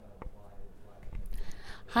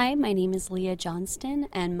Hi, my name is Leah Johnston,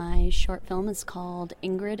 and my short film is called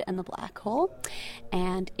INGRID the Black Hole,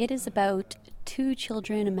 and it is about two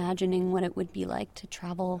children imagining what it would be like to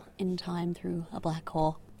travel in time through a black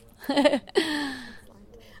hole. Excellent.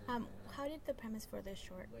 How did the premise for this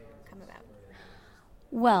short come about?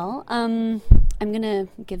 Well, I'm going to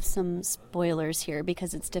give some spoilers here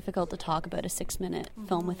because it's difficult to talk about a 6-minute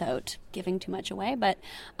film without giving too much away, but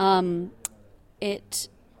it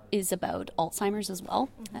is about Alzheimer's as well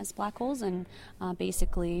as black holes, and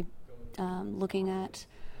basically looking at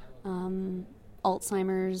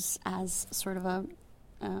Alzheimer's as sort of a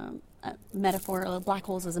metaphor, or black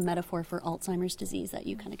holes as a metaphor for Alzheimer's disease, that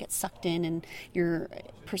you kind of get sucked in and your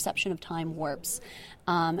perception of time warps.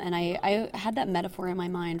 And I had that metaphor in my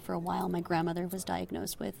mind for a while. My grandmother was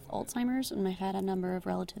diagnosed with Alzheimer's, and I've had a number of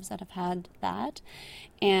relatives that have had that.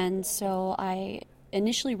 And so I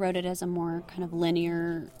initially wrote it as a more kind of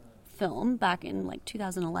linear film back in like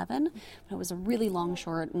 2011, but it was a really long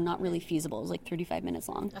short and not really feasible. It was like 35 minutes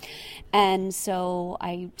long. Okay. And so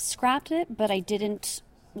I scrapped it, but I didn't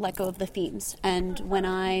let go of the themes. And when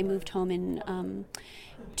I moved home in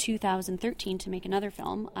 2013 to make another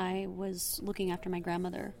film, I was looking after my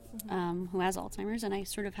grandmother who has Alzheimer's, and I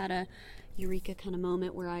sort of had a eureka kind of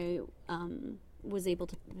moment where I was able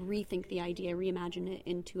to rethink the idea, reimagine it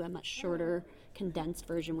into a much shorter, condensed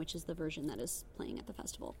version, which is the version that is playing at the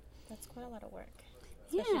festival. That's quite a lot of work,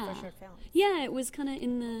 especially for short films. Yeah, it was kind of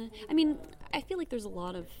in the... I mean, I feel like there's a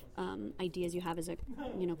lot of ideas you have as a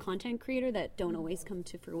content creator that don't always come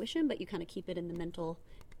to fruition, but you kind of keep it in the mental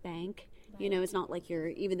bank. Right. It's not like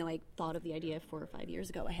even though I thought of the idea 4 or 5 years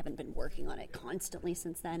ago, I haven't been working on it constantly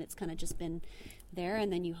since then. It's kind of just been there,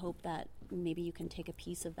 and then you hope that maybe you can take a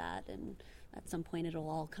piece of that, and at some point it'll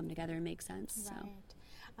all come together and make sense. Right.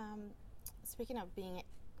 So. Speaking of being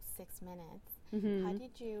 6 minutes, how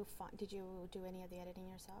did you do any of the editing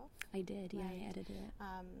yourself? I did, yeah, right. I edited it.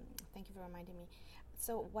 Thank you for reminding me.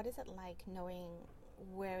 So what is it like knowing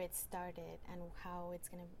where it started and how it's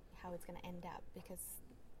gonna end up? Because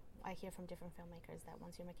I hear from different filmmakers that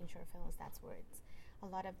once you're making short films, that's where a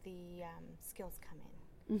lot of the skills come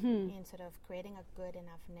in sort of creating a good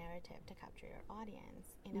enough narrative to capture your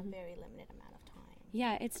audience in a very limited amount of time.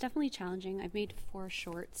 Yeah, it's definitely challenging. I've made 4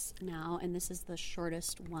 shorts now, and this is the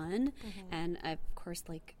shortest one. And of course,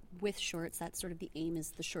 like with shorts, that's sort of the aim,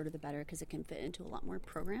 is the shorter the better, because it can fit into a lot more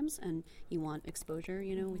programs, and you want exposure,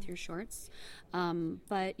 with your shorts.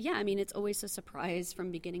 But yeah, I mean, it's always a surprise from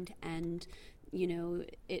beginning to end.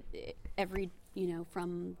 Every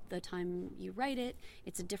from the time you write it,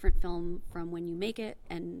 it's a different film from when you make it,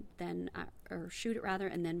 and then or shoot it rather,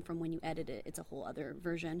 and then from when you edit it, it's a whole other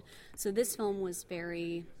version. So this film was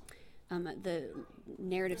very the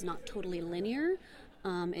narrative's not totally linear.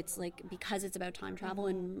 It's like, because it's about time travel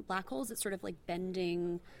and black holes, it's sort of like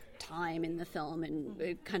bending time in the film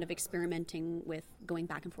and kind of experimenting with going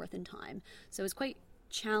back and forth in time. So it was quite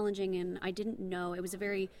challenging, and I didn't know. It was a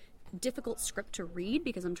very difficult script to read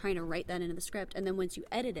because I'm trying to write that into the script, and then once you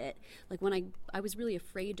edit it, like when I was really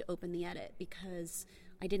afraid to open the edit because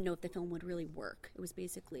I didn't know if the film would really work. It was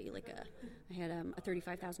basically like I had a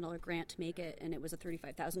 $35,000 grant to make it, and it was a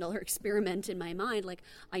 $35,000 experiment in my mind. Like,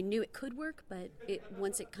 I knew it could work, but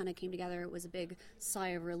once it kind of came together, it was a big sigh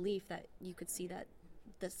of relief that you could see that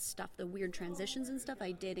the weird transitions and stuff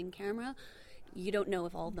I did in camera, you don't know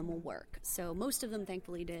if all of them will work. So most of them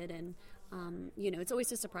thankfully did, and it's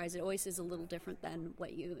always a surprise. It always is a little different than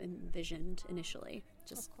what you envisioned initially,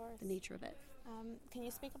 just the nature of it. Can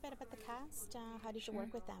you speak a bit about the cast? How did you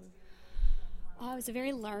work with them? It was a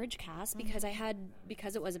very large cast because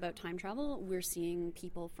it was about time travel. We're seeing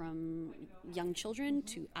people from young children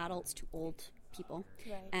to adults to old people,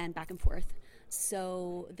 and back and forth.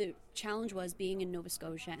 So the challenge was being in Nova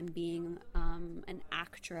Scotia and being an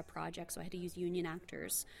ACTRA project, so I had to use union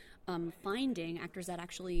actors, finding actors that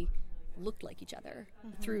actually looked like each other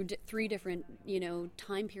through 3 different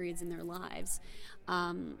time periods in their lives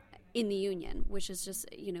in the union, which is just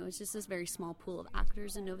it's just this very small pool of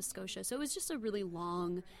actors in Nova Scotia. So it was just a really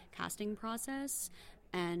long casting process,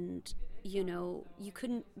 and you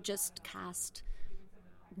couldn't just cast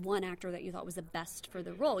one actor that you thought was the best for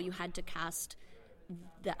the role. You had to cast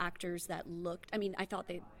the actors that looked. I mean, I thought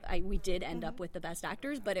we did end up with the best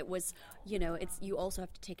actors, but it was you also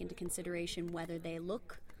have to take into consideration whether they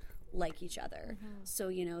look like each other. So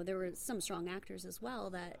there were some strong actors as well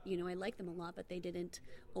that I liked them a lot, but they didn't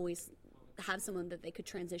always have someone that they could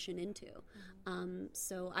transition into.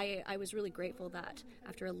 So I was really grateful that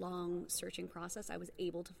after a long searching process, I was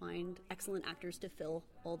able to find excellent actors to fill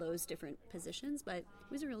all those different positions, but it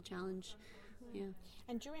was a real challenge. Yeah.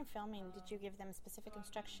 And during filming, did you give them specific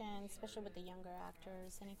instructions, especially with the younger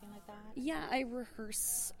actors, anything like that? Yeah, I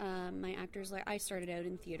rehearse my actors. Like I started out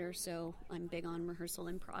in theater, so I'm big on rehearsal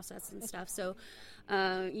and process and stuff. So,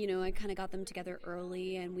 I kind of got them together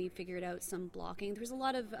early, and we figured out some blocking. There was a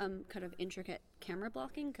lot of kind of intricate camera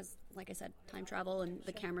blocking because, like I said, time travel and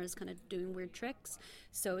the camera is kind of doing weird tricks.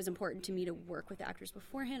 So it was important to me to work with the actors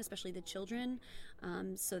beforehand, especially the children,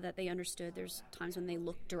 so that they understood there's times when they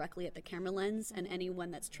look directly at the camera lens, and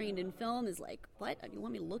anyone that's trained in film is like, what? You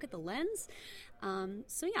want me to look at the lens?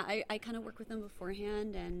 I kind of work with them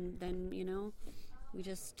beforehand, and then, we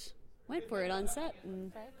just went for it on set.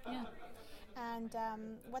 And, yeah. And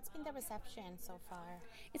what's been the reception so far?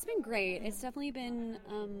 It's been great. It's definitely been,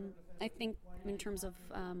 I think, in terms of,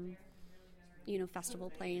 festival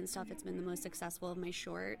play and stuff, it's been the most successful of my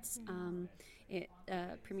shorts. It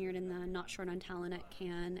premiered in the Not Short on Talent at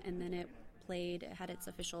Cannes, and then it had its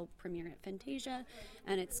official premiere at Fantasia,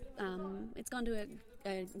 and it's gone to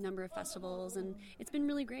a number of festivals, and it's been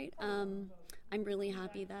really great. I'm really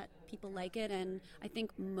happy that people like it, and I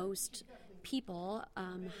think most people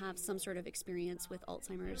have some sort of experience with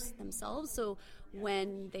Alzheimer's themselves, so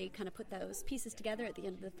when they kind of put those pieces together at the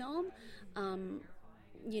end of the film,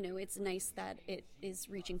 it's nice that it is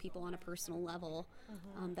reaching people on a personal level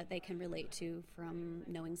that they can relate to from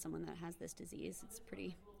knowing someone that has this disease. It's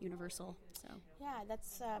pretty universal. So yeah,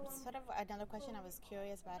 that's sort of another question I was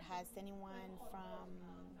curious about. Has anyone from,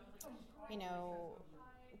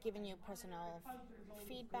 given you personal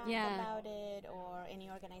feedback about it, or any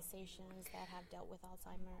organizations that have dealt with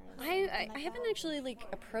Alzheimer's? I haven't actually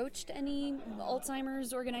approached any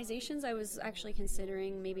Alzheimer's organizations. I was actually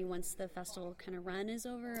considering maybe once the festival kind of run is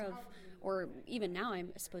over, or even now, I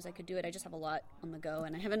suppose I could do it. I just have a lot on the go,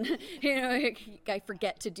 and I haven't, I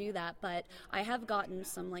forget to do that. But I have gotten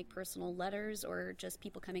some personal letters, or just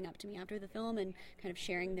people coming up to me after the film and kind of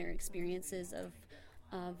sharing their experiences of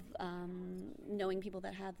knowing people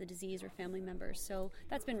that have the disease or family members. So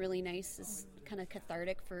that's been really nice. It's kind of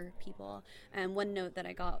cathartic for people. And one note that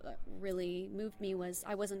I got that really moved me was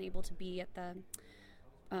I wasn't able to be at the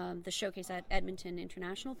showcase at Edmonton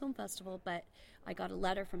International Film Festival, but I got a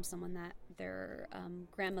letter from someone that their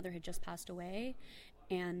grandmother had just passed away,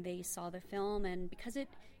 and they saw the film, and because it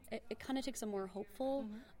kind of takes a more hopeful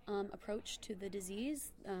approach to the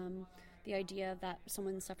disease, the idea that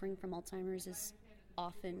someone suffering from Alzheimer's is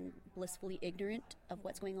often blissfully ignorant of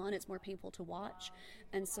what's going on. It's more painful to watch,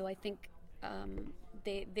 and so I think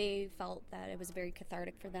they felt that it was very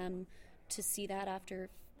cathartic for them to see that after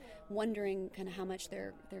wondering kind of how much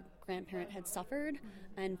their grandparent had suffered,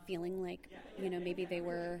 and feeling like maybe they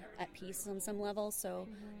were at peace on some level. So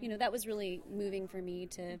that was really moving for me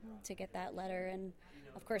to get that letter, and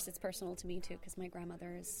of course it's personal to me too because my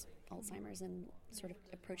grandmother is Alzheimer's and sort of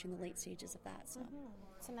approaching the late stages of that. So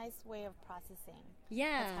it's a nice way of processing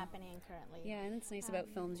what's happening currently. Yeah, and it's nice about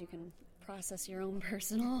films, you can process your own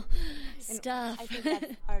personal stuff. I think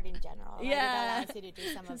that's art in general. Right? Yeah, it allows you to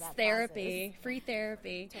do some of that therapy, process. free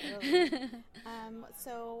therapy. Totally.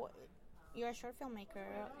 So you're a short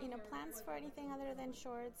filmmaker. Plans for anything other than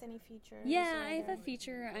shorts? Any features? Yeah, I have a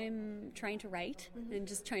feature I'm trying to write, and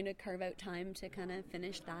just trying to carve out time to kind of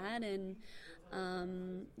finish that. And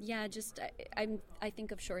I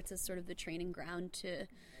think of shorts as sort of the training ground to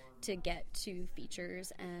get to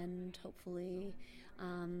features, and hopefully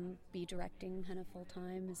be directing kind of full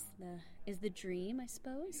time is the dream, I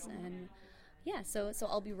suppose. And so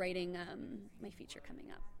I'll be writing my feature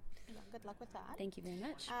coming up. Good luck with that. Thank you very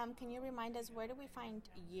much. Can you remind us, where do we find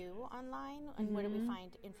you online, and where do we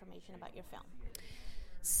find information about your film?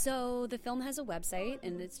 So the film has a website,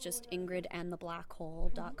 and it's just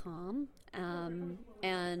INGRIDTheBlackHole.com.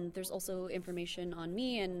 And there's also information on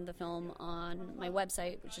me and the film on my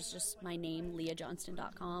website, which is just my name,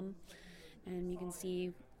 LeahJohnston.com. And you can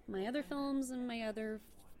see my other films and my other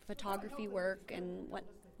photography work and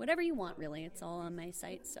whatever you want, really. It's all on my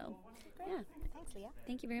site. So, yeah. Thanks, Leah.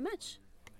 Thank you very much.